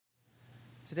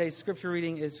Today's scripture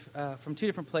reading is from two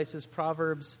different places,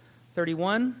 Proverbs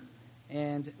 31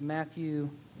 and Matthew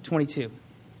 22.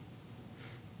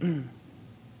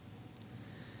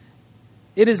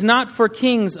 It is not for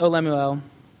kings, O Lemuel,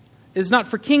 it is not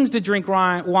for kings to drink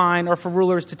wine or for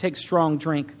rulers to take strong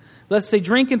drink, lest they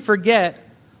drink and forget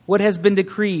what has been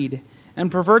decreed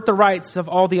and pervert the rights of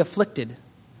all the afflicted.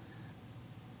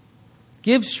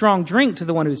 Give strong drink to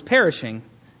the one who is perishing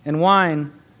and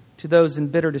wine to those in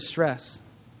bitter distress.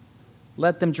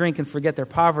 Let them drink and forget their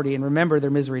poverty and remember their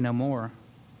misery no more.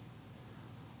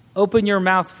 Open your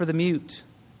mouth for the mute,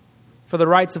 for the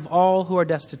rights of all who are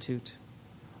destitute.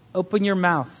 Open your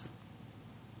mouth,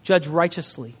 judge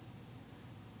righteously,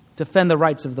 defend the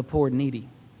rights of the poor and needy.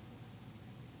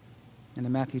 And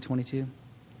in Matthew 22.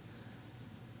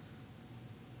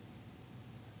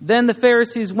 Then the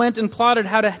Pharisees went and plotted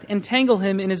how to entangle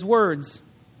him in his words.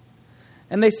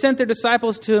 And they sent their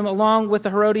disciples to him along with the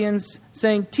Herodians,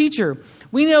 saying, "Teacher,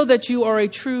 we know that you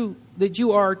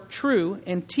are true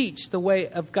and teach the way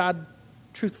of God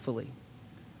truthfully.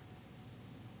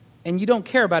 And you don't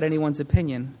care about anyone's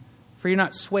opinion, for you're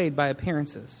not swayed by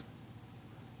appearances.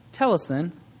 Tell us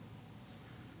then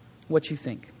what you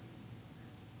think.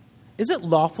 Is it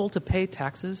lawful to pay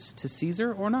taxes to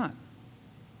Caesar or not?"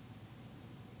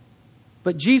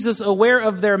 But Jesus, aware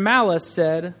of their malice,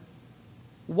 said,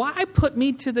 "Why put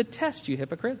me to the test, you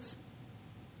hypocrites?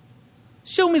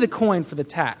 Show me the coin for the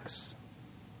tax."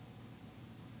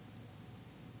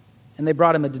 And they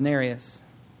brought him a denarius.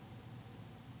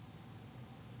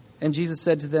 And Jesus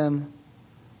said to them,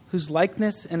 "Whose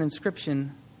likeness and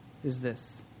inscription is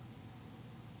this?"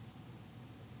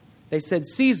 They said,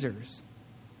 "Caesar's."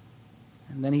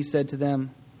 And then he said to them,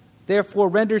 "Therefore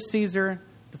render Caesar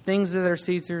the things that are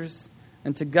Caesar's,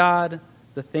 and to God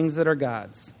the things that are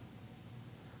God's."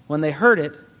 When they heard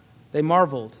it, they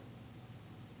marveled,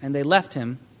 and they left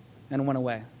him and went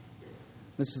away.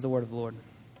 This is the word of the Lord.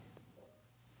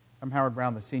 I'm Howard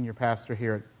Brown, the senior pastor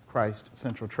here at Christ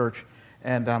Central Church.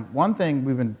 And one thing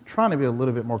we've been trying to be a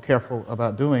little bit more careful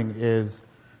about doing is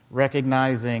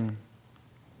recognizing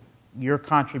your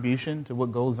contribution to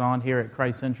what goes on here at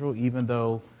Christ Central, even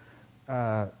though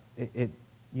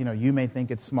you may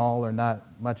think it's small or not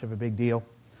much of a big deal.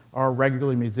 Our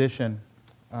regular musician,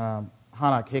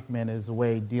 Hanak Hickman, is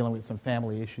away dealing with some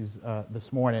family issues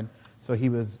this morning, so he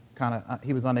was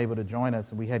unable to join us.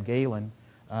 And we had Galen,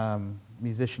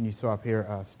 musician you saw up here,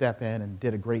 step in and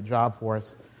did a great job for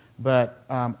us. But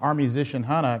our musician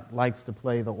Hanak likes to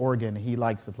play the organ. He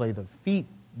likes to play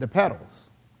the pedals.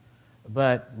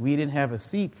 But we didn't have a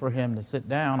seat for him to sit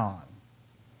down on.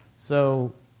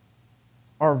 So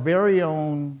our very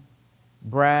own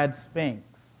Brad Spinks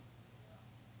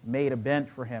made a bench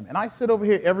for him. And I sit over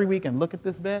here every week and look at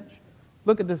this bench.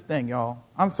 Look at this thing, y'all.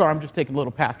 I'm sorry, I'm just taking a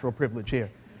little pastoral privilege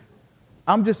here.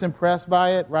 I'm just impressed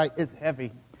by it, right? It's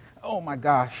heavy. Oh, my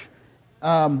gosh.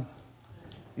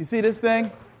 You see this thing?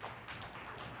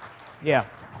 Yeah.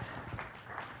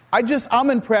 I'm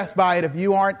impressed by it. If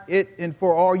you aren't, and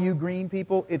for all you green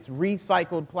people, it's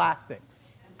recycled plastics.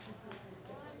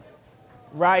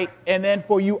 Right? And then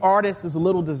for you artists, there's a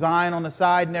little design on the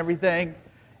side and everything.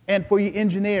 And for you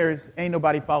engineers, ain't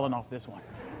nobody falling off this one.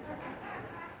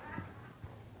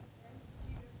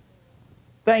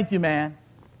 Thank you, man.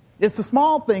 It's the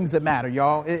small things that matter,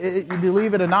 y'all. You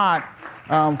believe it or not,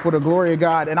 for the glory of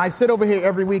God. And I sit over here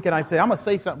every week and I say, I'm going to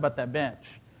say something about that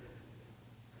bench.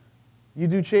 You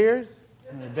do chairs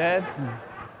and beds.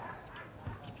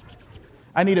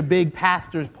 I need a big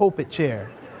pastor's pulpit chair.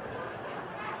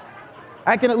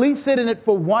 I can at least sit in it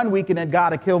for 1 week and then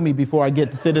God will kill me before I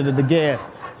get to sit in it again.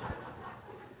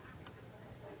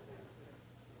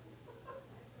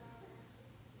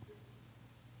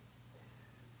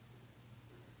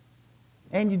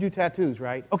 And you do tattoos,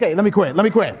 right? Okay, let me quit. I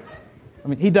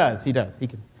mean, he does. He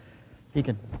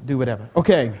can do whatever.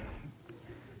 Okay.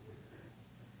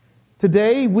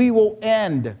 Today we will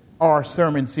end our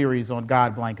sermon series on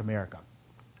God Blank America.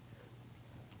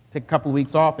 Take a couple of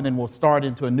weeks off and then we'll start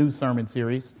into a new sermon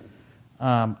series.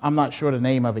 I'm not sure the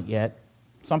name of it yet.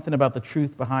 Something about the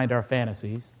truth behind our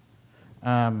fantasies.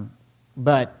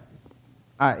 But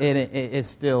it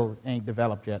still ain't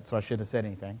developed yet, so I shouldn't have said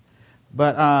anything.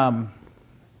 But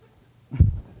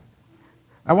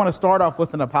I want to start off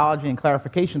with an apology and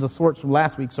clarification of sorts from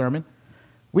last week's sermon.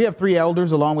 We have 3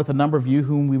 elders along with a number of you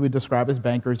whom we would describe as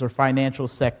bankers or financial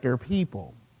sector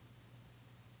people.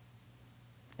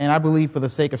 And I believe for the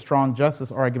sake of strong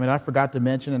justice argument, I forgot to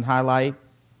mention and highlight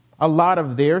a lot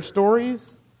of their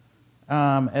stories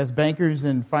as bankers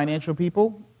and financial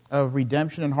people of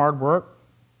redemption and hard work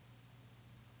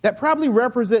that probably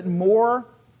represent more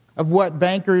of what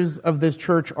bankers of this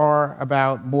church are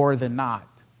about more than not.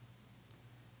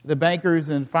 The bankers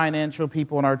and financial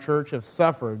people in our church have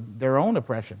suffered their own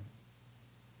oppression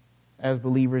as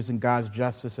believers in God's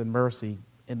justice and mercy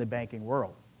in the banking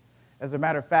world. As a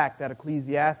matter of fact, that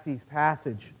Ecclesiastes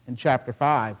passage in chapter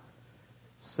 5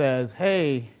 says,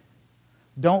 hey,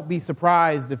 don't be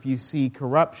surprised if you see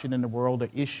corruption in the world or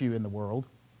issue in the world,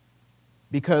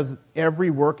 because every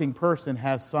working person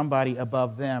has somebody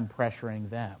above them pressuring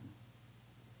them.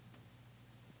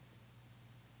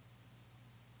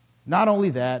 Not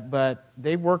only that, but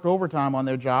they've worked overtime on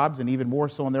their jobs and even more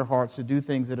so in their hearts to do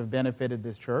things that have benefited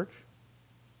this church,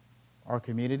 our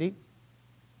community,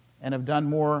 and have done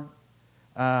more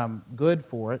good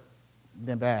for it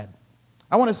than bad.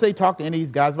 I want to say, talk to any of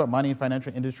these guys about money and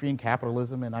financial industry and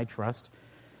capitalism, and I trust.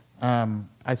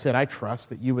 I said, I trust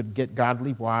that you would get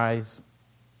godly, wise,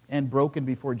 and broken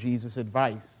before Jesus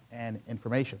advice and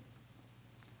information.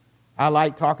 I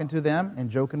like talking to them and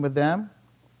joking with them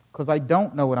because I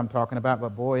don't know what I'm talking about,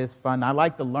 but boy, it's fun. I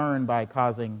like to learn by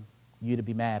causing you to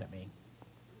be mad at me.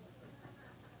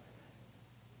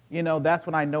 You know, that's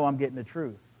when I know I'm getting the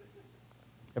truth.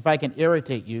 If I can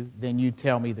irritate you, then you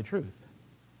tell me the truth.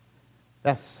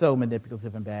 That's so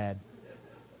manipulative and bad.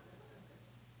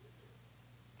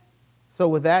 So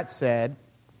with that said,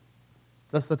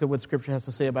 let's look at what Scripture has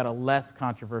to say about a less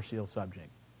controversial subject,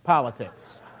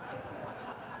 politics.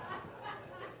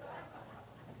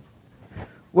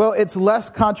 Well, it's less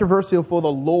controversial for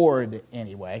the Lord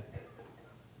anyway.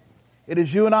 It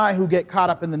is you and I who get caught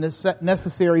up in the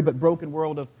necessary but broken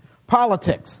world of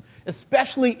politics,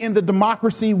 especially in the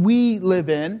democracy we live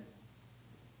in,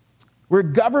 where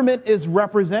government is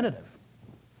representative,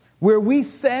 where we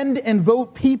send and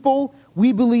vote people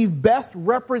we believe best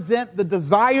represent the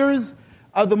desires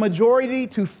of the majority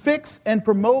to fix and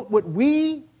promote what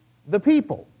we, the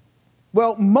people,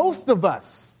 well, most of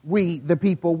us, we, the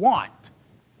people, want.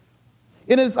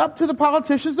 It is up to the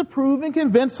politicians to prove and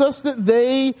convince us that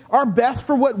they are best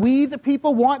for what we, the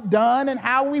people, want done and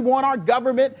how we want our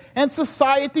government and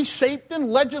society shaped and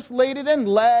legislated and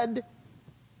led.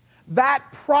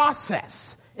 That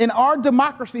process in our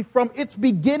democracy, from its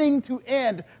beginning to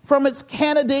end, from its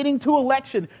candidating to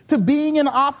election, to being in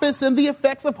office and the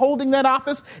effects of holding that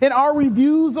office, and our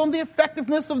reviews on the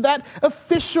effectiveness of that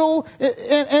official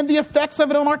and the effects of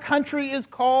it on our country, is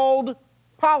called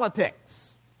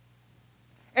politics.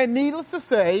 And needless to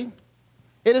say,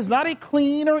 it is not a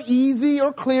clean or easy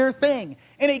or clear thing.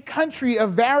 In a country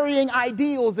of varying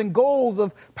ideals and goals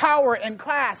of power and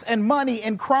class and money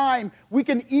and crime, we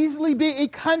can easily be a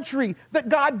country that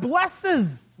God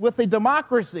blesses with a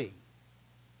democracy,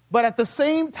 but at the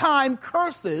same time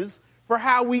curses for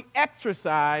how we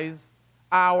exercise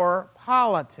our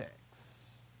politics.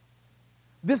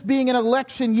 This being an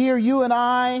election year, you and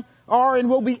I are and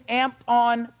will be amped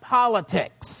on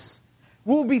politics.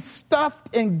 We'll be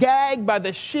stuffed and gagged by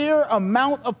the sheer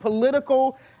amount of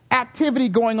political activity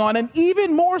going on, and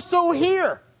even more so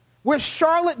here, with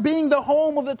Charlotte being the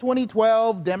home of the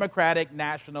 2012 Democratic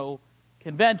National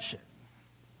Convention.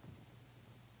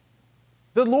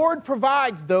 The Lord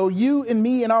provides, though, you and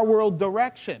me in our world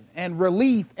direction and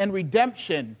relief and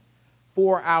redemption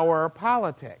for our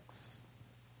politics.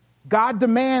 God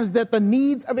demands that the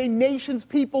needs of a nation's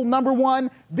people, number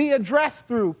one, be addressed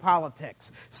through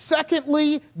politics.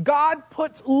 Secondly, God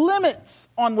puts limits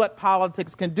on what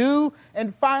politics can do.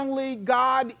 And finally,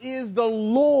 God is the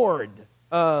Lord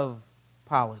of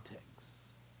politics.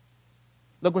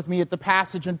 Look with me at the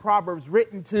passage in Proverbs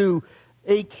written to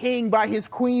a king by his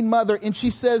queen mother, and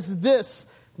she says this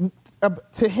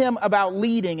to him about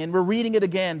leading, and we're reading it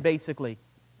again, basically.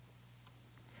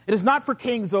 It is not for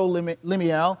kings, O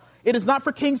Lemuel. It is not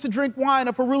for kings to drink wine,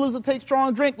 or for rulers to take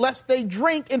strong drink, lest they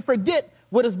drink and forget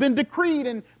what has been decreed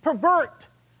and pervert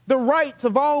the rights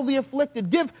of all the afflicted.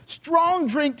 Give strong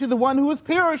drink to the one who is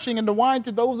perishing, and the wine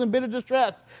to those in bitter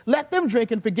distress. Let them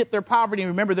drink and forget their poverty and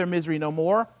remember their misery no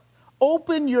more.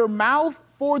 Open your mouth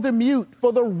for the mute,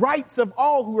 for the rights of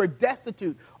all who are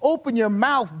destitute. Open your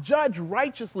mouth, judge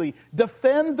righteously,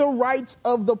 defend the rights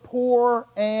of the poor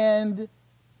and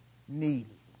needy.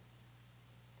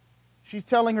 She's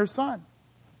telling her son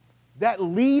that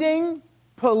leading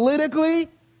politically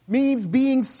means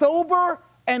being sober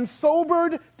and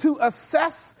sobered to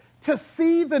assess, to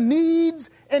see the needs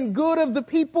and good of the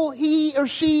people he or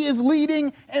she is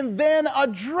leading, and then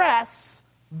address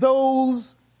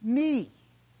those needs.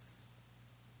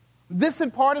 This,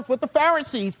 in part, is what the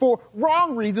Pharisees, for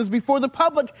wrong reasons, before the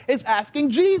public, is asking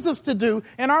Jesus to do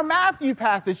in our Matthew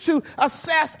passage, to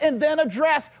assess and then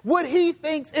address what he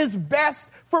thinks is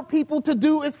best for people to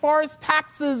do as far as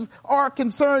taxes are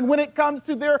concerned when it comes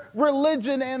to their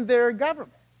religion and their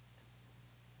government.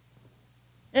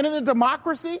 And in a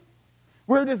democracy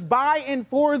where it is by and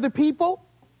for the people,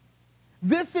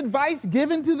 this advice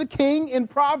given to the king in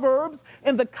Proverbs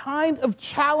and the kind of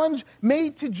challenge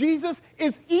made to Jesus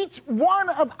is each one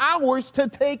of ours to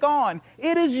take on.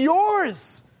 It is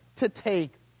yours to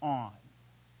take on.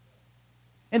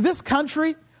 In this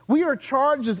country, we are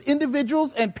charged as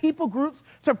individuals and people groups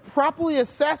to properly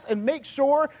assess and make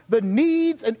sure the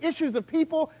needs and issues of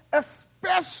people,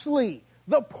 especially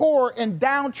the poor and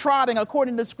downtrodden,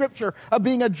 according to Scripture, are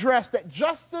being addressed, that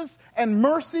justice and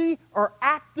mercy are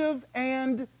active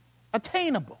and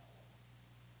attainable.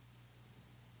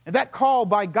 And that call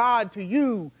by God to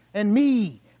you and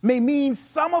me may mean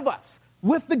some of us,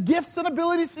 with the gifts and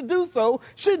abilities to do so,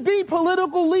 should be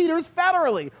political leaders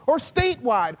federally or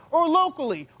statewide or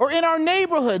locally or in our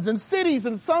neighborhoods and cities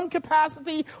in some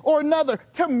capacity or another,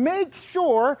 to make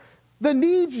sure the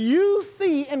needs you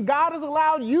see and God has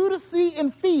allowed you to see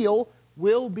and feel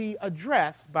will be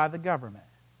addressed by the government.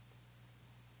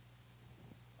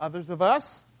 Others of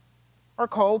us are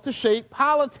called to shape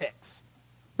politics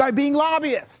by being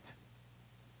lobbyists.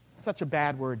 Such a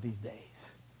bad word these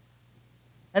days.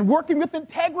 And working with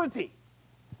integrity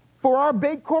for our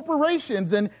big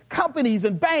corporations and companies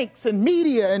and banks and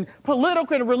media and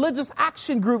political and religious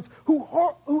action groups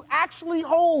who actually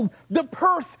hold the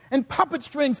purse and puppet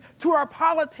strings to our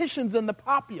politicians and the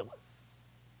populace.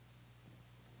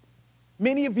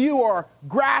 Many of you are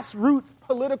grassroots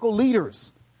political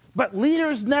leaders, but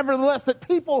leaders nevertheless that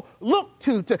people look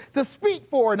to speak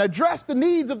for and address the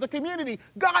needs of the community.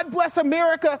 God bless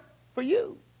America for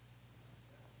you.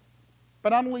 But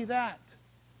not only that,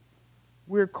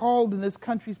 we're called in this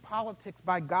country's politics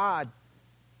by God,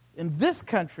 in this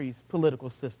country's political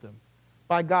system,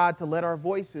 by God to let our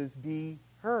voices be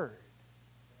heard.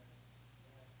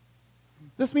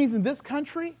 This means in this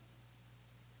country,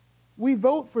 we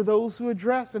vote for those who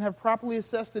address and have properly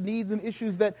assessed the needs and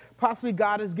issues that possibly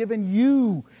God has given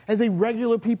you as a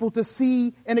regular people to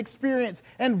see and experience,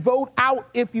 and vote out,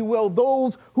 if you will,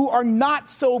 those who are not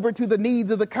sober to the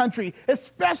needs of the country,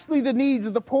 especially the needs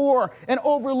of the poor and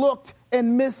overlooked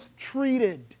and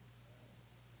mistreated.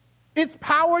 It's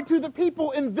power to the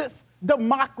people in this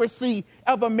democracy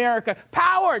of America.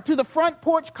 Power to the front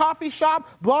porch coffee shop,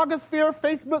 blogosphere,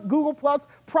 Facebook, Google+,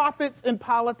 prophets, and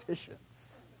politicians.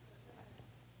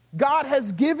 God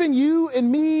has given you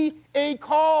and me a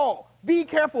call. Be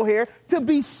careful here. To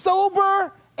be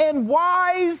sober and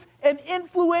wise and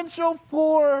influential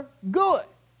for good.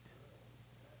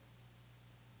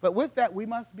 But with that, we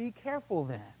must be careful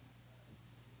then,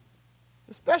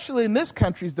 especially in this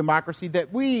country's democracy,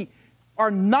 that we are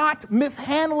not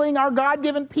mishandling our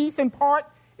God-given peace and part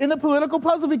in the political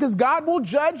puzzle, because God will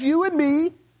judge you and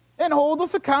me and hold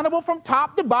us accountable from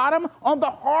top to bottom on the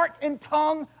heart and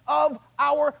tongue of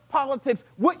our politics.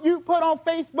 What you put on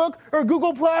Facebook or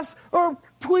Google Plus or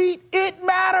tweet, it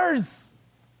matters.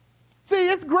 See,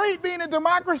 it's great being a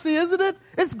democracy, isn't it?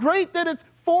 It's great that it's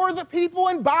for the people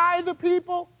and by the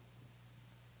people.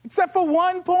 Except for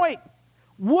one point.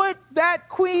 What that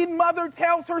queen mother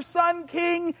tells her son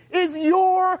king is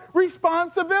your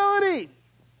responsibility,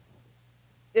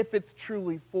 if it's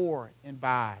truly for and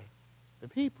by the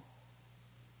people.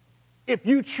 If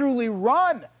you truly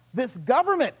run this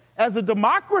government as a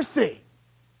democracy,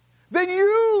 then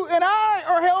you and I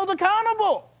are held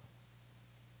accountable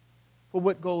for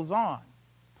what goes on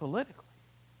politically.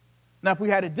 Now, if we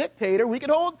had a dictator, we could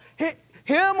hold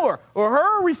him or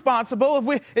her responsible.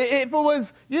 If it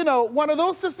was, one of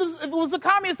those systems, if it was a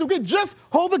communist, we could just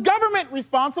hold the government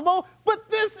responsible. But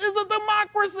this is a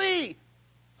democracy.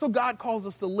 So God calls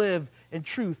us to live in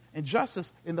truth and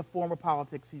justice in the form of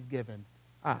politics he's given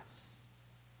us.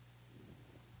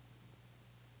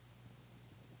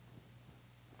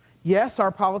 Yes, our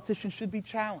politicians should be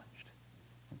challenged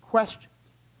and questioned,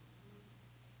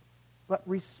 but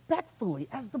respectfully,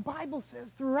 as the Bible says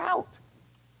throughout,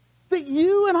 that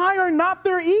you and I are not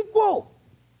their equal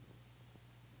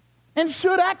and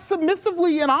should act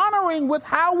submissively and honoring with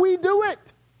how we do it.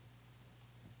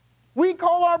 We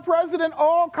call our president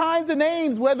all kinds of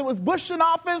names, whether it was Bush in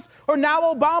office or now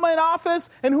Obama in office,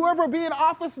 and whoever will be in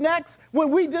office next. When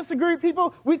we disagree with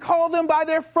people, we call them by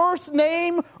their first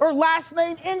name or last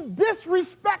name in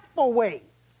disrespectful ways.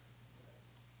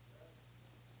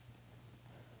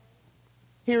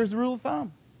 Here's the rule of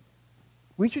thumb.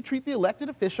 We should treat the elected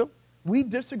official we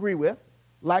disagree with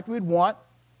like we'd want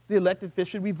the elected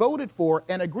official we voted for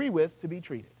and agree with to be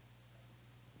treated.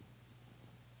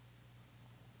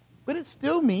 But it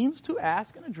still means to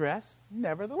ask and address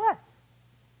nevertheless.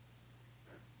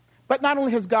 But not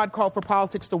only has God called for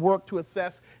politics to work to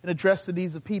assess and address the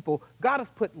needs of people, God has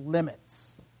put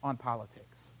limits on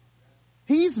politics.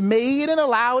 He's made and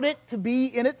allowed it to be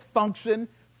in its function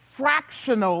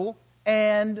fractional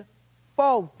and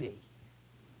faulty.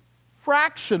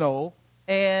 Fractional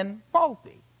and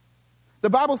faulty. The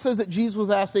Bible says that Jesus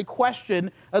was asked a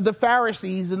question of the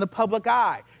Pharisees in the public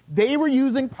eye. They were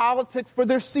using politics for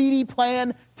their seedy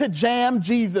plan to jam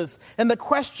Jesus. And the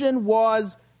question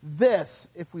was this,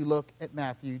 if we look at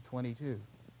Matthew 22.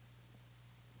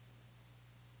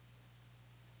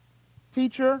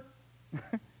 Teacher,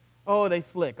 oh, they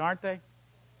slick, aren't they?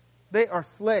 They are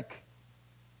slick.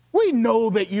 We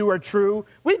know that you are true.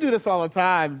 We do this all the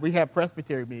time. We have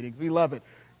presbytery meetings. We love it.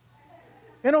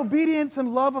 In obedience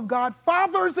and love of God,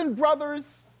 fathers and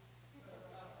brothers,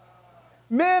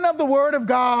 men of the Word of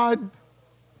God,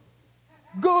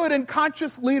 good and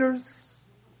conscious leaders,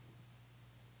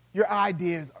 your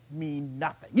ideas mean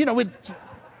nothing.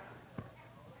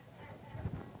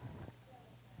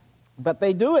 But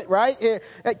they do it, right?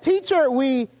 Teacher,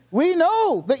 we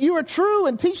know that you are true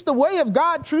and teach the way of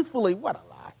God truthfully. What a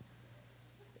lie.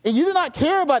 And you do not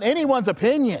care about anyone's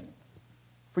opinion,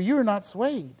 for you are not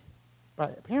swayed by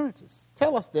appearances.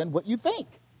 Tell us then what you think.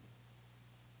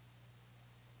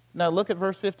 Now look at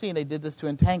verse 15. They did this to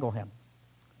entangle him.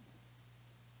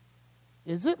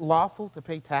 Is it lawful to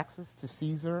pay taxes to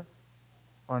Caesar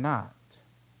or not?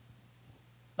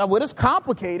 Now what is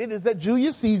complicated is that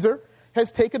Julius Caesar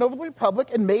has taken over the republic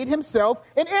and made himself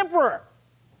an emperor,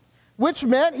 which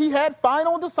meant he had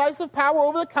final and decisive power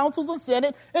over the councils and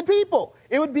senate and people.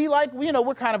 It would be like,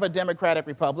 we're kind of a democratic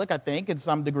republic, I think, in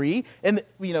some degree, and,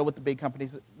 with the big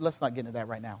companies. Let's not get into that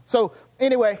right now. So,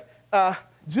 anyway,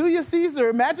 Julius Caesar,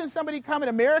 imagine somebody coming.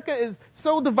 America is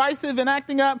so divisive and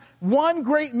acting up. One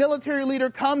great military leader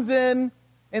comes in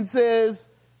and says,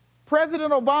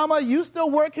 President Obama, you still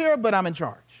work here, but I'm in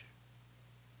charge.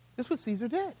 This is what Caesar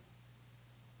did.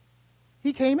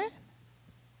 He came in.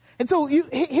 And so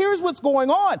here's what's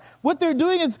going on. What they're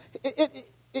doing is,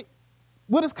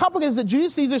 what is complicated is that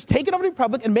Julius Caesar's taken over the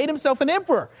republic and made himself an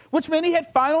emperor, which meant he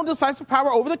had final and decisive power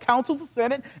over the councils, the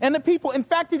senate, and the people. In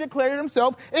fact, he declared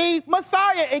himself a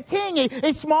Messiah, a king,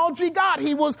 a small g God.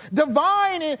 He was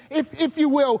divine, if you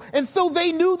will. And so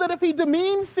they knew that if he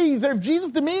demeaned Caesar, if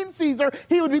Jesus demeaned Caesar,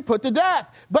 he would be put to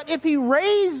death. But if he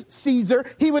raised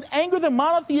Caesar, he would anger the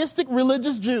monotheistic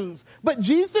religious Jews. But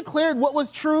Jesus declared what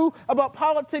was true about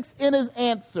politics in his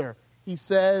answer. He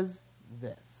says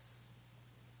this.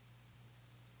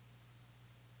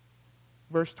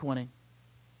 Verse 20.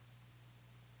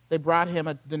 They brought him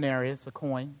a denarius, a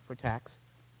coin for tax.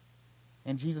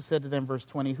 And Jesus said to them, verse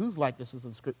 20, whose likeness is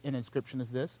in inscription is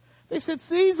this? They said,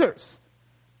 Caesar's.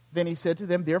 Then he said to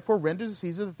them, therefore render to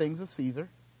Caesar the things of Caesar,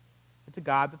 and to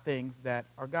God the things that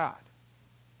are God.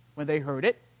 When they heard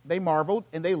it, they marveled,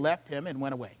 and they left him and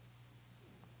went away.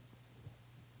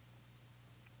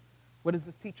 What does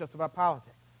this teach us about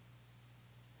politics?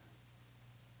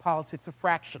 Politics are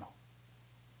fractional,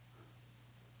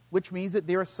 which means that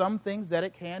there are some things that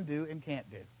it can do and can't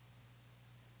do.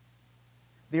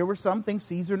 There were some things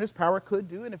Caesar and his power could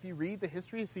do, and if you read the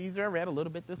history of Caesar, I read a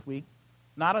little bit this week,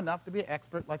 not enough to be an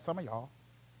expert like some of y'all.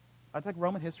 I took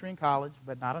Roman history in college,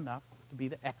 but not enough to be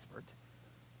the expert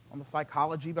on the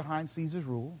psychology behind Caesar's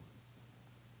rule.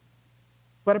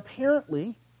 But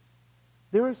apparently,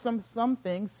 there were some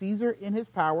things Caesar in his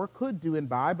power could do and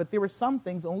buy, but there were some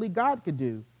things only God could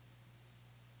do.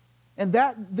 And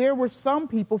that there were some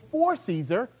people for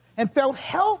Caesar and felt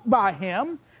helped by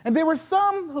him, and there were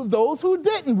some of those who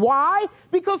didn't. Why?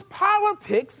 Because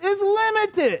politics is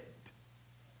limited.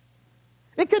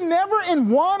 It can never in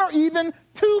one or even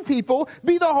two people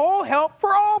be the whole help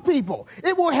for all people.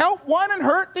 It will help one and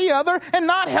hurt the other and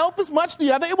not help as much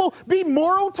the other. It will be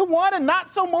moral to one and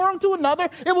not so moral to another.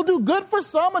 It will do good for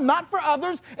some and not for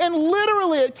others. And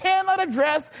literally it cannot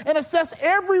address and assess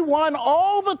everyone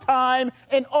all the time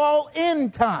and all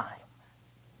in time.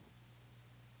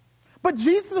 But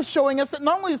Jesus is showing us that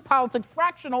not only is politics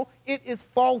fractional, it is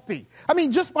faulty. I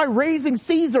mean, just by raising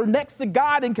Caesar next to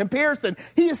God in comparison,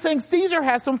 he is saying Caesar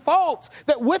has some faults.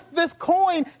 That with this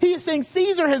coin, he is saying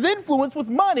Caesar has influence with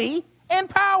money and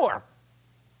power.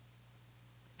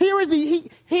 Here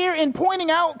in pointing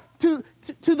out to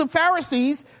the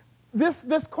Pharisees,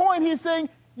 this coin, he is saying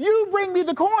You bring me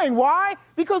the coin. Why?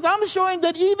 Because I'm showing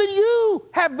that even you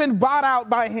have been bought out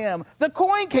by him. The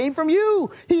coin came from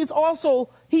you. He also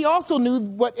knew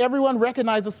what everyone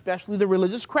recognized, especially the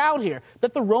religious crowd here,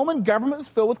 that the Roman government was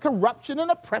filled with corruption and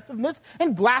oppressiveness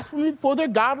and blasphemy before their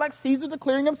God, like Caesar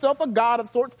declaring himself a god of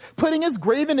sorts, putting his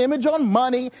graven image on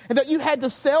money, and that you had to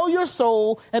sell your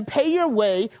soul and pay your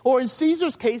way, or in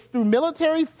Caesar's case, through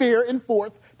military fear and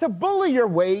force, to bully your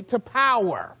way to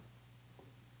power.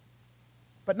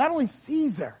 But not only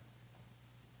Caesar,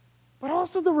 but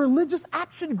also the religious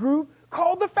action group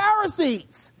called the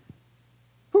Pharisees,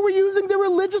 who were using their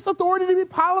religious authority to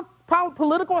be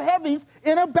political heavies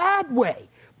in a bad way.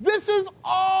 This is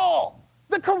all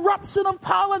the corruption of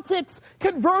politics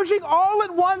converging all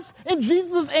at once in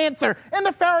Jesus' answer. And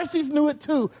the Pharisees knew it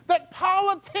too, that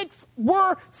politics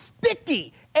were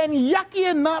sticky and yucky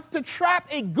enough to trap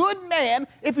a good man,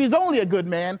 if he's only a good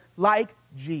man, like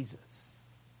Jesus.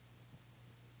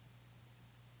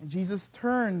 And Jesus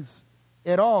turns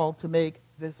it all to make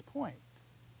this point.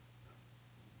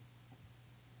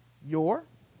 Your,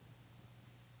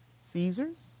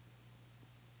 Caesar's,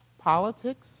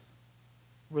 politics,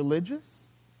 religious,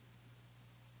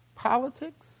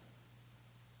 politics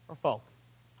are faulty.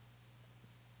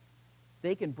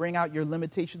 They can bring out your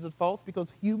limitations and faults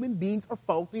because human beings are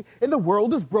faulty and the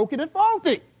world is broken and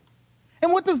faulty.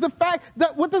 And what does the fact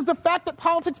that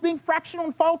politics being fractional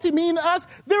and faulty mean to us?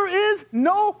 There is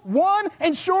no one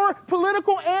and sure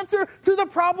political answer to the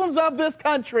problems of this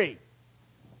country.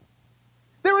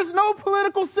 There is no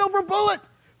political silver bullet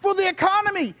for the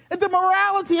economy and the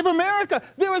morality of America.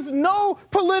 There is no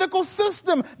political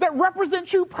system that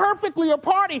represents you perfectly, a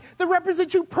party that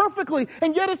represents you perfectly,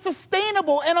 and yet is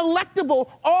sustainable and electable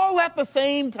all at the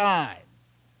same time.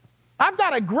 I've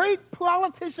got a great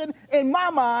politician in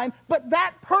my mind, but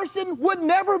that person would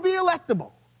never be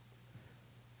electable.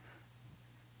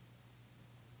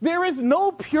 There is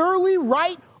no purely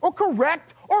right or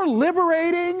correct or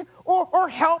liberating or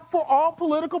helpful all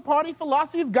political party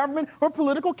philosophy of government or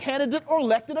political candidate or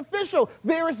elected official.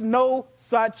 There is no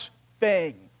such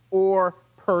thing or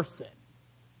person.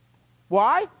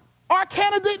 Why? Our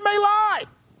candidate may lie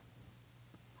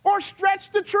or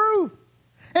stretch the truth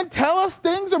and tell us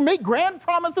things or make grand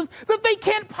promises that they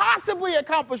can't possibly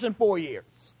accomplish in 4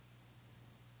 years.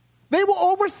 They will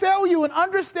oversell you and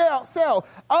undersell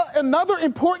another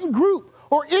important group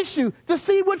or issue to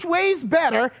see which way is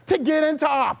better to get into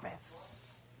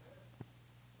office.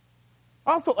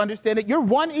 Also understand that your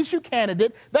one issue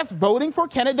candidate that's voting for a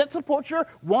candidate that supports your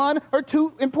one or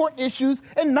two important issues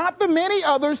and not the many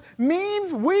others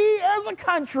means we as a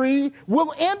country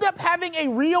will end up having a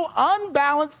real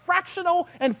unbalanced, fractional,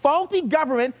 and faulty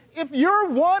government if your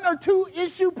one or two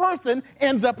issue person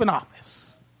ends up in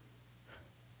office.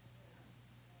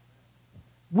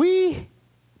 We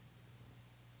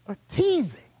are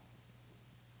teasing,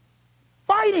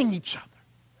 fighting each other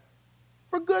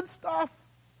for good stuff,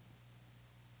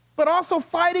 but also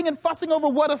fighting and fussing over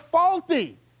what is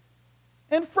faulty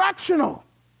and fractional,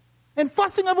 and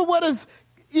fussing over what is,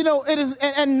 it is,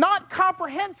 and not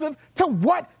comprehensive to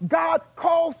what God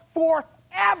calls for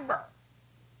ever.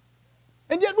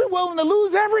 And yet we're willing to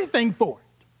lose everything for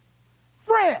it.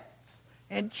 Friends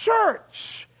and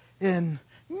church and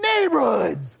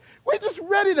neighborhoods. We're just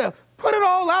ready to put it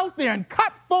all out there and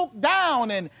cut folk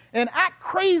down and act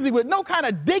crazy with no kind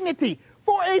of dignity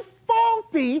for a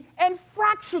faulty and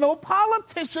fractional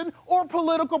politician or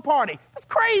political party. That's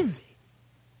crazy.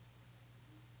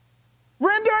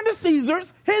 Render unto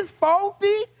Caesar's his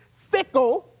faulty,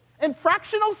 fickle, and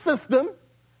fractional system.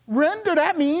 Render,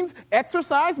 that means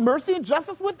exercise mercy and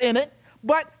justice within it,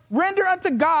 but render unto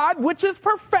God, which is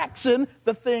perfection,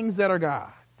 the things that are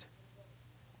God.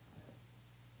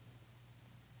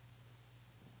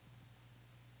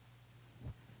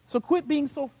 So quit being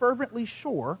so fervently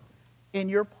sure in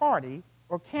your party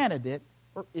or candidate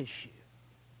or issue.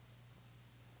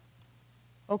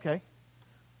 Okay,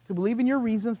 to believe in your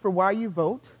reasons for why you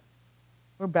vote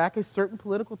or back a certain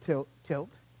political tilt,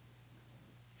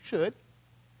 should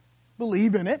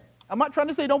believe in it. I'm not trying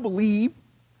to say don't believe,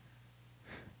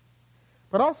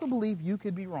 but also believe you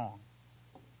could be wrong.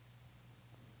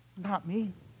 Not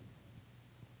me.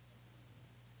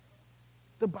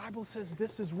 The Bible says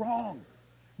this is wrong.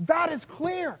 That is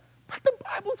clear. But the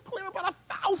Bible is clear about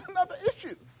 1,000 other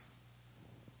issues.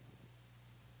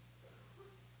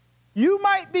 You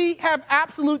might have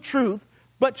absolute truth,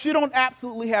 but you don't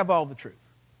absolutely have all the truth.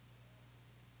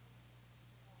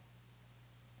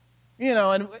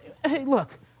 And hey,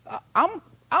 look, I'm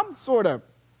sort of,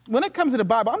 when it comes to the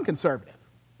Bible, I'm conservative.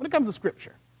 When it comes to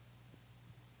Scripture.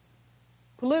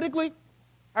 Politically,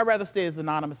 I'd rather stay as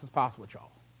anonymous as possible with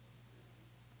y'all.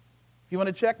 If you want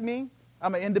to check me,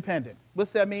 I'm an independent.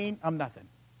 What's that mean? I'm nothing,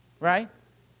 right?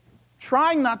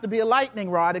 Trying not to be a lightning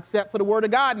rod except for the word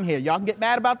of God in here. Y'all can get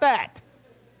mad about that.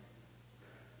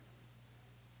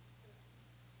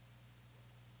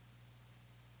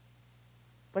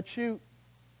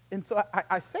 And so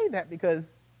I say that because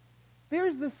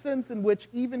there's this sense in which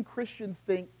even Christians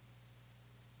think,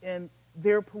 and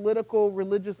their political,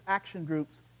 religious action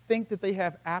groups think that they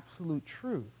have absolute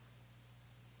truth.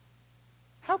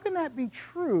 How can that be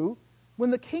true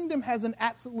when the kingdom hasn't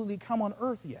absolutely come on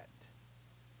earth yet?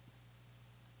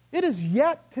 It is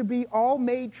yet to be all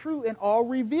made true and all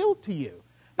revealed to you.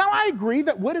 Now, I agree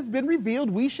that what has been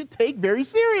revealed we should take very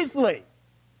seriously.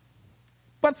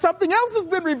 But something else has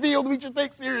been revealed we should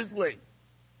take seriously.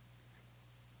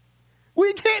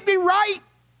 We can't be right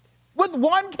with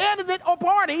one candidate or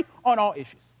party on all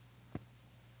issues.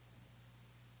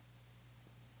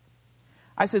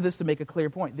 I say this to make a clear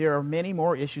point. There are many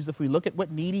more issues. If we look at what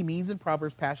needy means in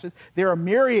Proverbs passages, there are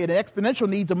myriad and exponential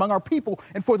needs among our people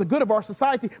and for the good of our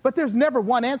society, but there's never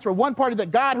one answer, one party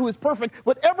that God, who is perfect,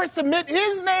 would ever submit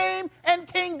his name and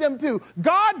kingdom to.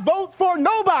 God votes for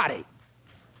nobody.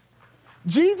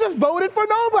 Jesus voted for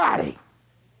nobody.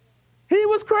 He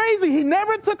was crazy. He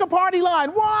never took a party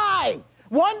line. Why?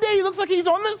 One day he looks like he's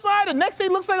on this side, the next day he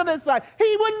looks like on this side.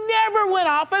 He would never win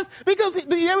office because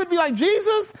they would be like,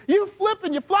 Jesus, you flip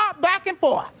and you flop back and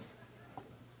forth.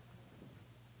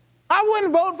 I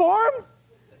wouldn't vote for him.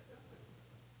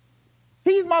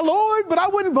 He's my Lord, but I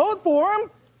wouldn't vote for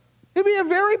him. He'd be a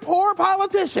very poor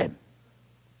politician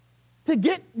to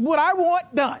get what I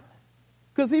want done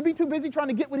because he'd be too busy trying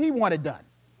to get what he wanted done.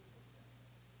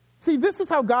 See, this is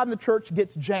how God and the church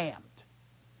gets jammed.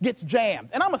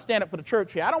 And I'm going to stand up for the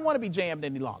church here. I don't want to be jammed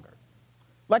any longer.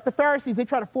 Like the Pharisees, they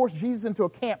try to force Jesus into a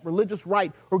camp, religious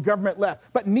right or government left.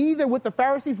 But neither what the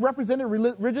Pharisees represented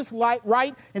religious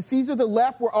right and Caesar the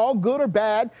left were all good or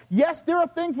bad. Yes, there are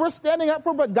things we're standing up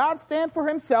for, but God stands for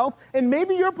himself. And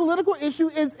maybe your political issue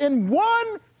is in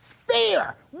one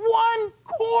sphere, one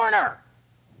corner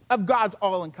of God's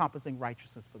all-encompassing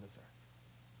righteousness for this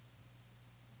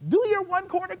earth. Do your one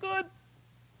corner good,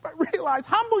 but realize,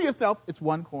 humble yourself, it's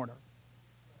one corner.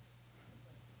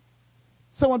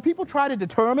 So when people try to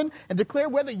determine and declare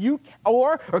whether you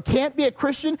or can't be a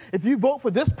Christian if you vote for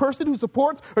this person who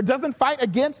supports or doesn't fight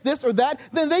against this or that,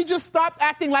 then they just stop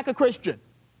acting like a Christian.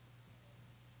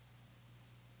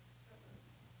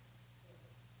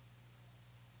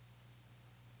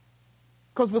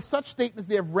 Because with such statements,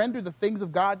 they have rendered the things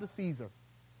of God to Caesar,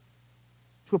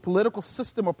 to a political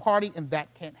system or party, and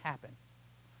that can't happen.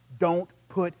 Don't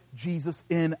put Jesus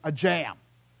in a jam.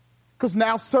 Because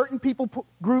now certain people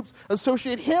groups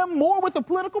associate him more with a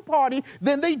political party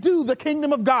than they do the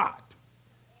kingdom of God.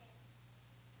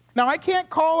 Now, I can't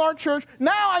call our church.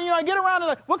 Now, I get around and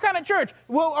like, what kind of church?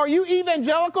 Well, are you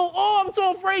evangelical? Oh, I'm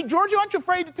so afraid. Georgia, aren't you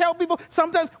afraid to tell people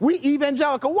sometimes we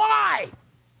evangelical? Why?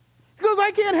 Because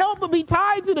I can't help but be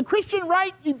tied to the Christian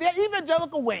right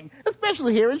evangelical wing,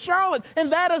 especially here in Charlotte,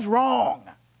 and that is wrong.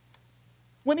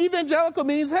 When evangelical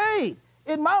means, hey,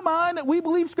 in my mind, that we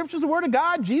believe Scripture is the Word of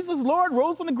God, Jesus, Lord,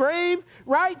 rose from the grave,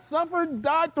 right, suffered,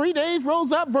 died 3 days,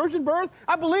 rose up, virgin birth.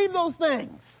 I believe those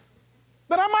things.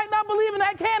 But I might not believe in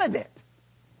that candidate.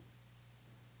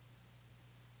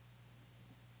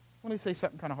 Let me say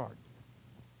something kind of hard.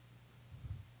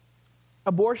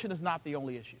 Abortion is not the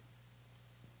only issue.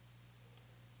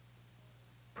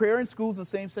 Prayer in schools and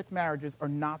same-sex marriages are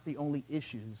not the only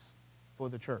issues for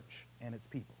the church and its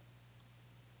people.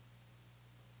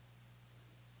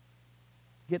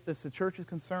 Get this, the church is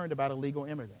concerned about illegal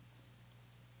immigrants.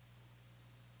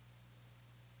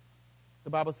 The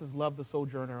Bible says, love the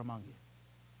sojourner among you.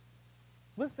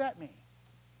 What's that mean?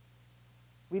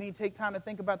 We need to take time to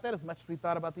think about that as much as we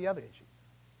thought about the other issues.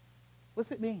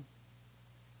 What's it mean?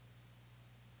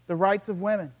 The rights of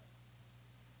women.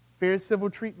 Fair civil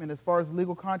treatment as far as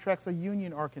legal contracts or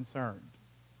union are concerned.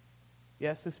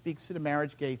 Yes, this speaks to the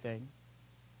marriage gay thing.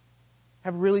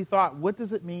 Have really thought, what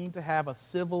does it mean to have a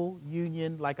civil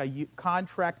union, like a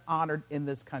contract honored in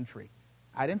this country?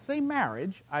 I didn't say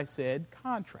marriage, I said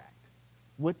contract.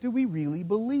 What do we really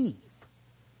believe?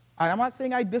 I'm not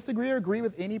saying I disagree or agree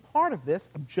with any part of this.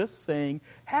 I'm just saying,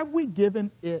 have we given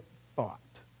it thought?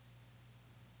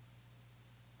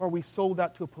 Or are we sold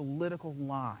out to a political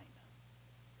line?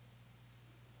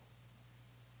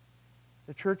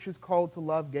 The church is called to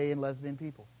love gay and lesbian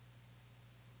people.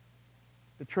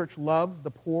 The church loves the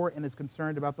poor and is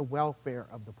concerned about the welfare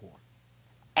of the poor.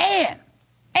 And,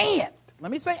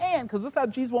 let me say and, because this is how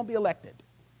Jesus won't be elected.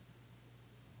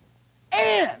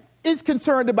 And is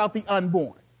concerned about the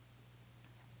unborn.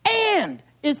 And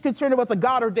is concerned about the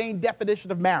God-ordained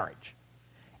definition of marriage.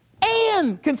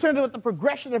 and concerned with the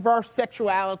progression of our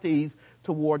sexualities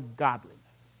toward godliness.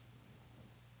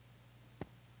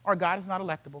 Our God is not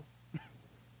electable.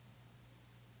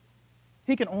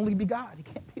 He can only be God. He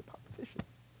can't be a politician.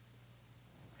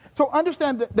 So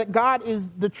understand that God is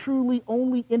the truly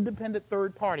only independent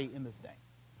third party in this thing.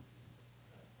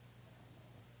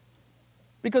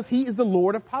 Because he is the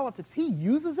Lord of politics. He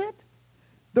uses it,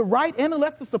 the right and the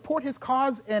left, to support his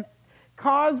cause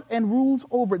and rules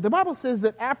over it. The Bible says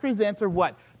that after his answer,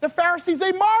 what? The Pharisees,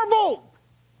 they marveled.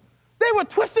 They were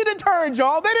twisted and turned,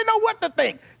 y'all. They didn't know what to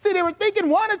think. See, they were thinking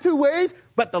one or two ways,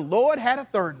 but the Lord had a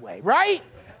third way, right?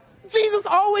 Jesus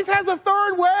always has a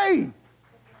third way.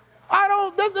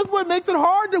 That's what makes it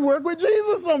hard to work with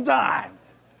Jesus sometimes.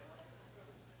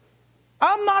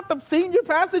 I'm not the senior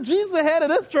pastor. Jesus is the head of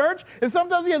this church, and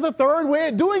sometimes he has a third way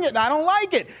of doing it, and I don't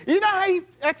like it. You know how he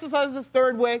exercises this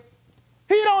third way?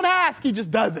 He don't ask, he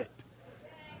just does it.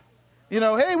 You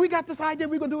know, hey, we got this idea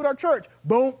we're going to do at our church.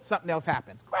 Boom, something else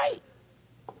happens. Great.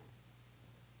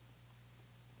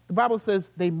 The Bible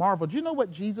says they marveled. Do you know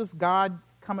what Jesus, God,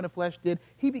 come in the flesh, did?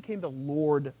 He became the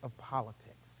Lord of politics.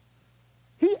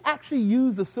 He actually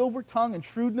used the silver tongue and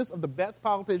shrewdness of the best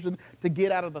politician to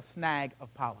get out of the snag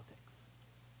of politics.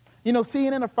 You know,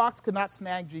 CNN or Fox could not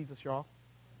snag Jesus, y'all.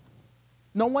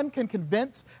 No one can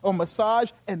convince or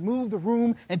massage and move the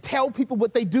room and tell people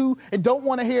what they do and don't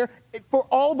want to hear for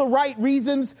all the right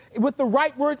reasons, with the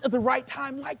right words at the right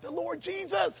time, like the Lord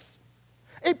Jesus.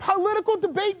 A political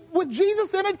debate with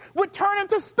Jesus in it would turn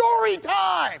into story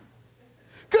time.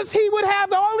 Because he would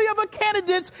have all the other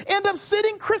candidates end up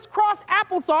sitting crisscross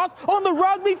applesauce on the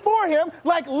rug before him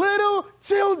like little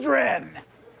children.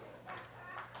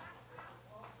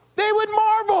 They would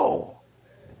marvel.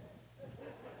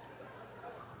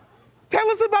 Tell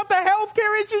us about the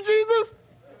healthcare issue, Jesus.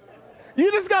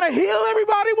 You just got to heal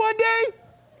everybody one day?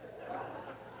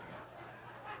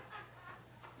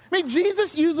 I mean,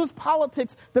 Jesus uses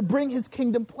politics to bring his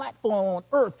kingdom platform on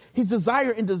earth, his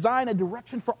desire and design and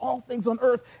direction for all things on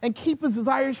earth, and keep his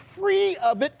desires free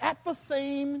of it at the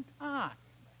same time.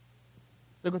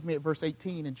 Look with me at verse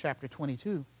 18 in chapter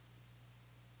 22.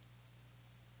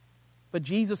 But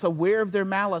Jesus, aware of their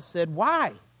malice, said,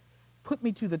 "Why? Put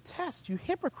me to the test, you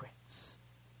hypocrites.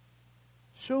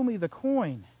 Show me the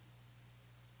coin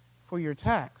for your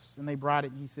tax." And they brought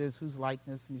it, and he says, "Whose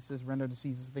likeness?" And he says, "Render to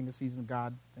Caesar the thing of Caesar, and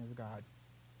God things of God."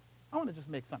 I want to just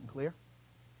make something clear.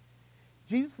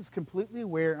 Jesus is completely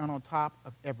aware and on top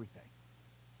of everything.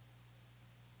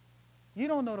 You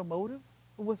don't know the motives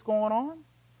of what's going on.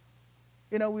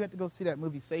 You know, we went to go see that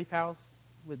movie Safe House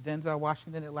with Denzel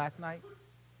Washington last night.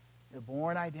 The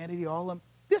Bourne Identity, all of them.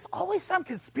 There's always some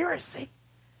conspiracy,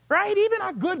 right? Even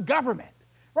our good government,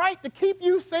 right? To keep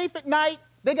you safe at night,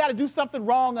 they got to do something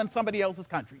wrong on somebody else's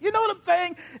country. You know what I'm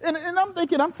saying? And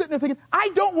I'm sitting there thinking, I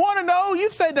don't want to know.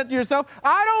 You've said that to yourself.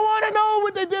 I don't want to know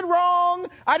what they did wrong.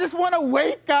 I just want to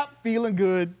wake up feeling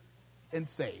good and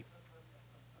safe.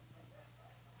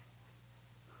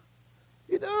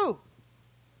 You do.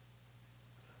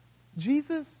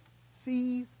 Jesus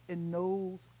sees and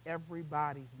knows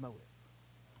everybody's motive.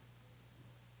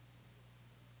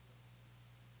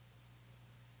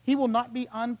 He will not be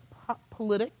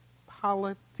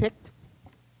politicked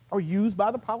or used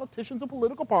by the politicians or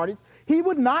political parties. He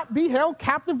would not be held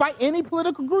captive by any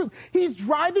political group. He's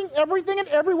driving everything and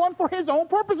everyone for his own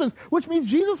purposes, which means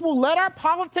Jesus will let our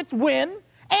politics win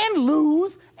and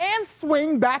lose and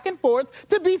swing back and forth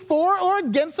to be for or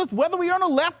against us, whether we are on the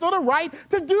left or the right,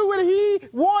 to do what he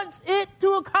wants it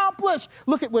to accomplish.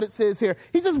 Look at what it says here.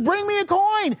 He says, "Bring me a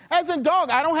coin," as in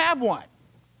dog. I don't have one.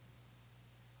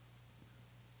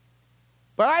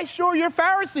 But I'm sure your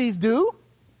Pharisees do,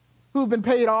 who've been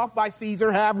paid off by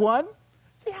Caesar, have one.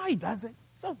 See how he does it?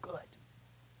 So good.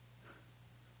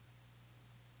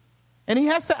 And he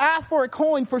has to ask for a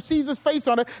coin for Caesar's face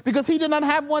on it because he did not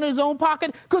have one in his own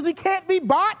pocket, because he can't be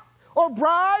bought or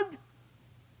bribed.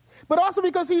 But also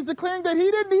because he's declaring that he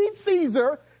didn't need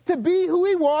Caesar to be who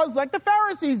he was, like the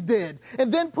Pharisees did,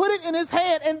 and then put it in his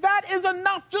hand. And that is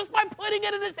enough just by putting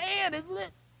it in his hand, isn't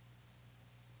it?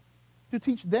 To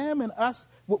teach them and us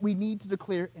what we need to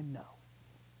declare and know.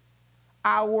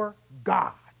 Our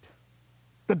God,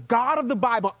 the God of the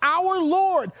Bible, our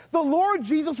Lord, the Lord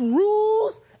Jesus,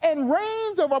 rules and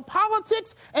reigns over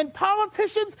politics and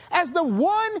politicians as the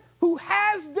one who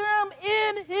has them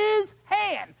in his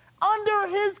hand, under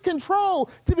his control,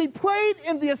 to be played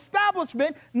in the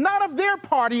establishment, not of their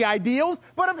party ideals,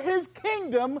 but of his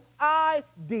kingdom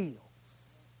ideals.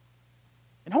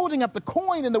 And holding up the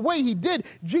coin in the way he did,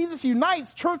 Jesus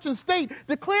unites church and state,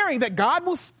 declaring that God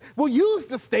will use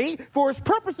the state for his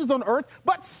purposes on earth,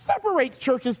 but separates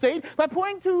church and state by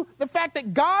pointing to the fact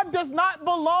that God does not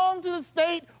belong to the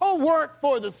state or work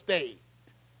for the state.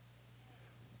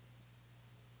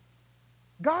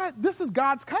 This is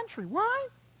God's country. Why?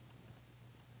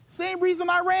 Same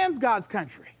reason Iran's God's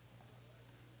country.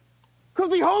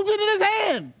 Because he holds it in his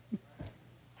hand.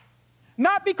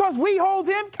 Not because we hold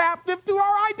him captive to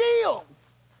our ideals.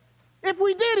 If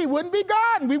we did, he wouldn't be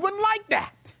God, and we wouldn't like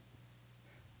that.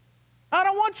 I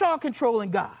don't want y'all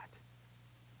controlling God.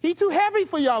 He's too heavy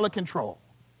for y'all to control.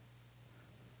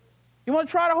 You want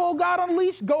to try to hold God on a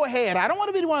leash? Go ahead. I don't want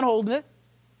to be the one holding it.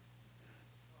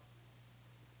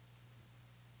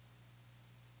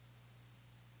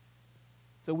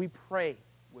 So we pray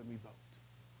when we vote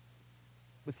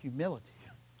with humility.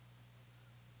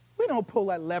 We don't pull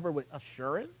that lever with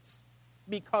assurance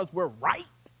because we're right.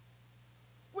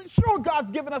 We're sure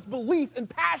God's given us belief and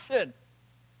passion.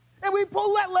 And we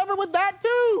pull that lever with that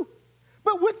too.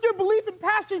 But with your belief and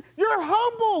passion, you're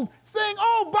humbled, saying,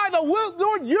 oh, by the will,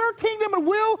 Lord, your kingdom and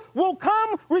will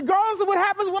come regardless of what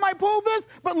happens when I pull this.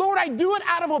 But Lord, I do it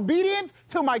out of obedience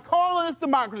to my call in this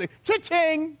democracy.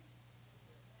 Cha-ching.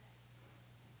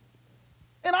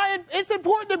 And it's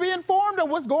important to be informed of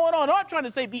what's going on. I'm not trying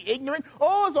to say be ignorant.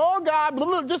 Oh, it's all God. Blah,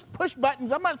 blah, just push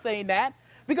buttons. I'm not saying that.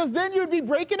 Because then you'd be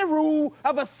breaking the rule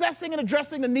of assessing and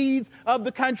addressing the needs of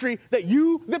the country that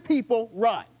you, the people,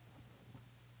 run.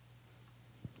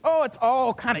 Oh, it's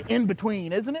all kind of in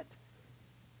between, isn't it?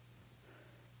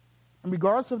 And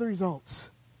regardless of the results,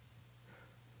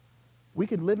 we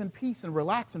can live in peace and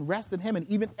relax and rest in him and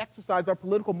even exercise our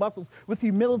political muscles with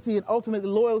humility and ultimately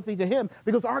loyalty to him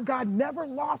because our God never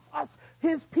lost us,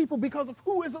 his people, because of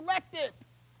who is elected.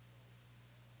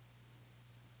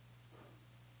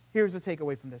 Here's the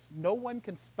takeaway from this. No one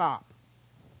can stop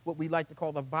what we like to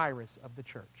call the virus of the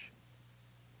church.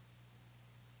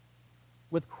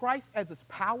 With Christ as its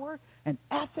power and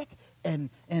ethic and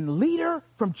leader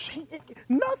from changing,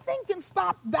 nothing can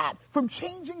stop that from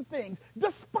changing things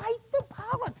despite the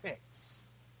politics.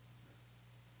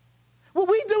 What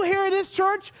we do here at this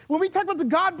church, when we talk about the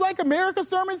God Blank America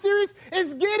sermon series,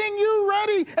 is getting you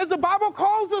ready, as the Bible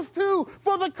calls us to,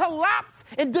 for the collapse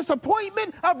and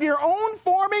disappointment of your own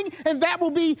forming, and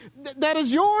that is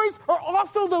yours, or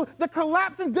also the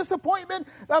collapse and disappointment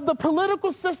of the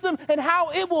political system and how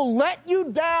it will let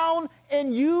you down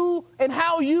and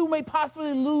how you may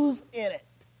possibly lose in it.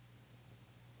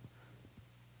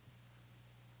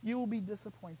 You will be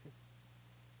disappointed.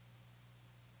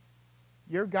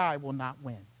 Your guy will not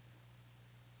win.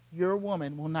 Your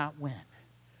woman will not win.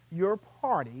 Your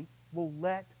party will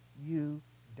let you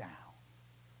down.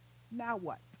 Now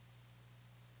what?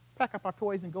 Pack up our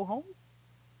toys and go home?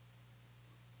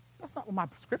 That's not what my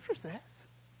scripture says.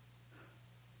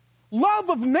 Love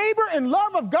of neighbor and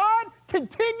love of God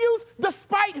continues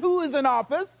despite who is in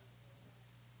office.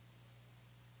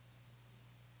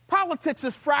 Politics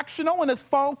is fractional and it's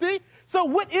faulty. So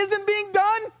what isn't being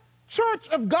done? Church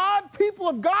of God, people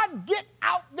of God, get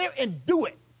out there and do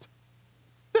it.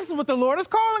 This is what the Lord is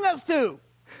calling us to.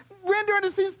 Render unto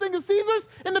these things of Caesar's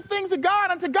and the things of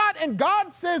God unto God. And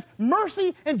God says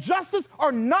mercy and justice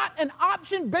are not an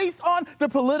option based on the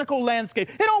political landscape.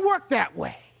 It don't work that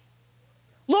way.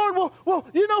 Lord, well,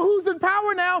 you know who's in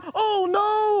power now? Oh,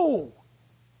 no.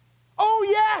 Oh,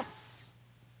 yes.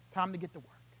 Time to get to work.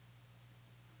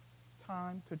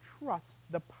 Time to trust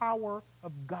the power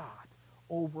of God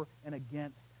over and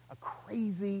against a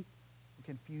crazy and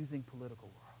confusing political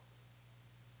world.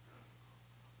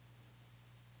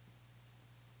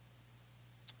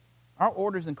 Our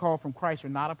orders and call from Christ are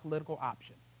not a political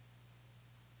option.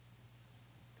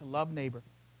 To love neighbor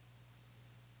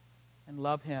and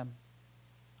love him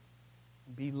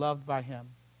and be loved by him.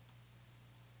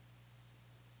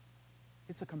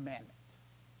 It's a commandment.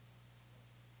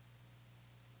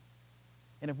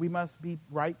 And if we must be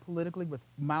right politically with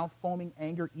mouth foaming,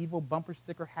 anger, evil, bumper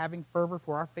sticker, having fervor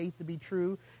for our faith to be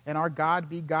true and our God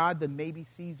be God, then maybe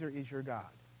Caesar is your God.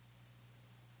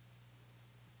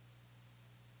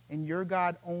 And your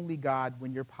God only God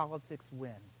when your politics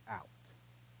wins out.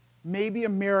 Maybe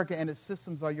America and its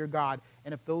systems are your God.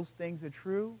 And if those things are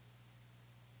true,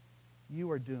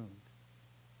 you are doomed.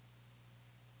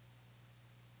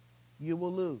 You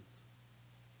will lose.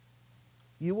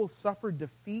 You will suffer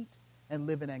defeat and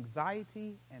live in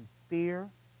anxiety and fear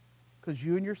because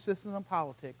you and your system and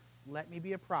politics, let me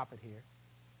be a prophet here,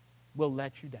 will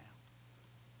let you down.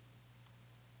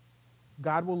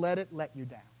 God will let you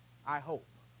down, I hope.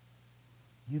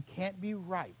 You can't be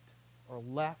right or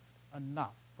left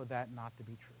enough for that not to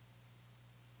be true.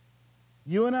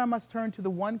 You and I must turn to the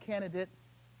one candidate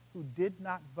who did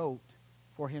not vote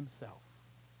for himself,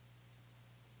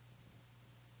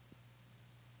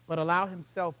 but allowed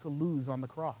himself to lose on the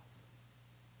cross,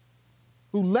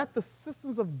 who let the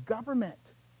systems of government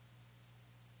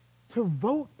to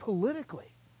vote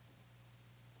politically,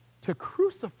 to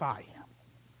crucify him.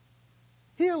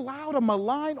 He allowed a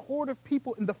malign horde of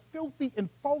people in the filthy and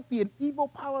faulty and evil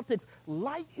politics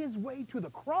light his way to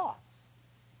the cross.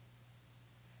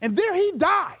 And there he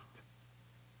died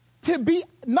to be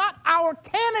not our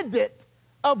candidate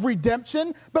of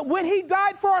redemption, but when he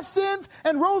died for our sins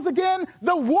and rose again,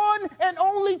 the one and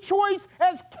only choice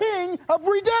as King of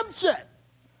redemption.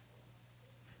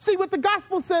 See, what the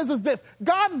gospel says is this: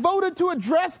 God voted to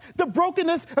address the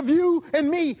brokenness of you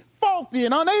and me, faulty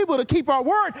and unable to keep our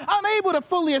word, unable to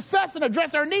fully assess and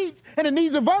address our needs and the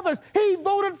needs of others. He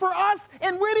voted for us,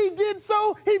 and when he did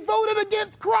so, he voted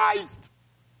against Christ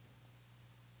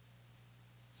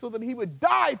so that he would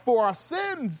die for our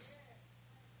sins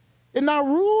and now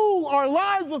rule our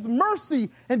lives with mercy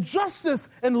and justice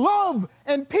and love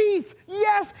and peace.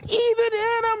 Yes, even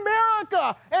in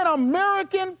America and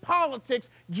American politics,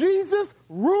 Jesus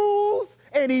rules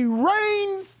and he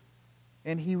reigns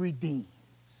and he redeems.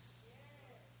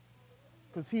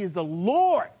 Because he is the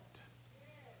Lord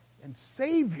and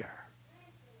Savior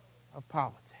of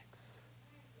politics.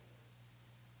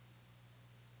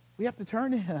 We have to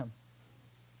turn to him.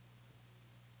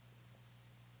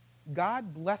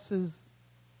 God blesses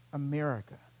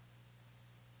America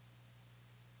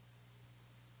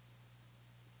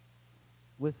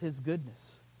with his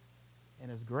goodness and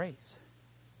his grace.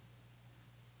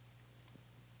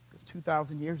 Because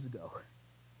 2,000 years ago,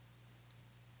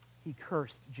 he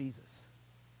cursed Jesus.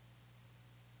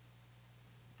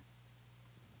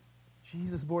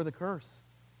 Jesus bore the curse,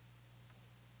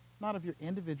 not of your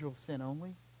individual sin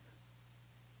only,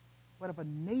 but of a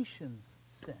nation's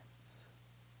sins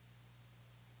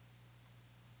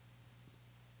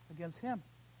against him,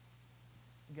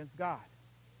 against God.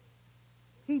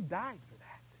 He died for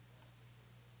that.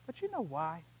 But you know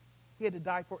why he had to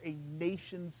die for a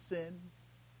nation's sins?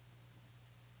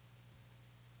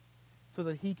 So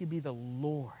that he could be the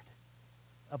Lord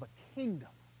of a kingdom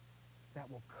that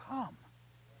will come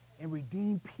and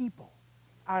redeem people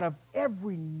out of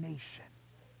every nation,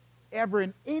 ever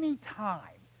in any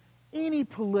time, any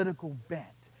political bent,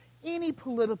 any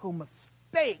political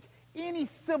mistake, any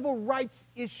civil rights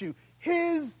issue.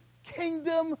 His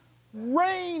kingdom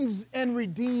reigns and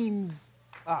redeems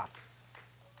us.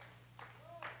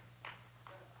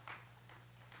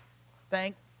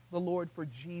 Thank the Lord for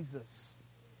Jesus,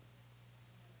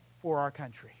 for our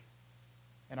country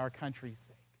and our country's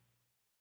sake.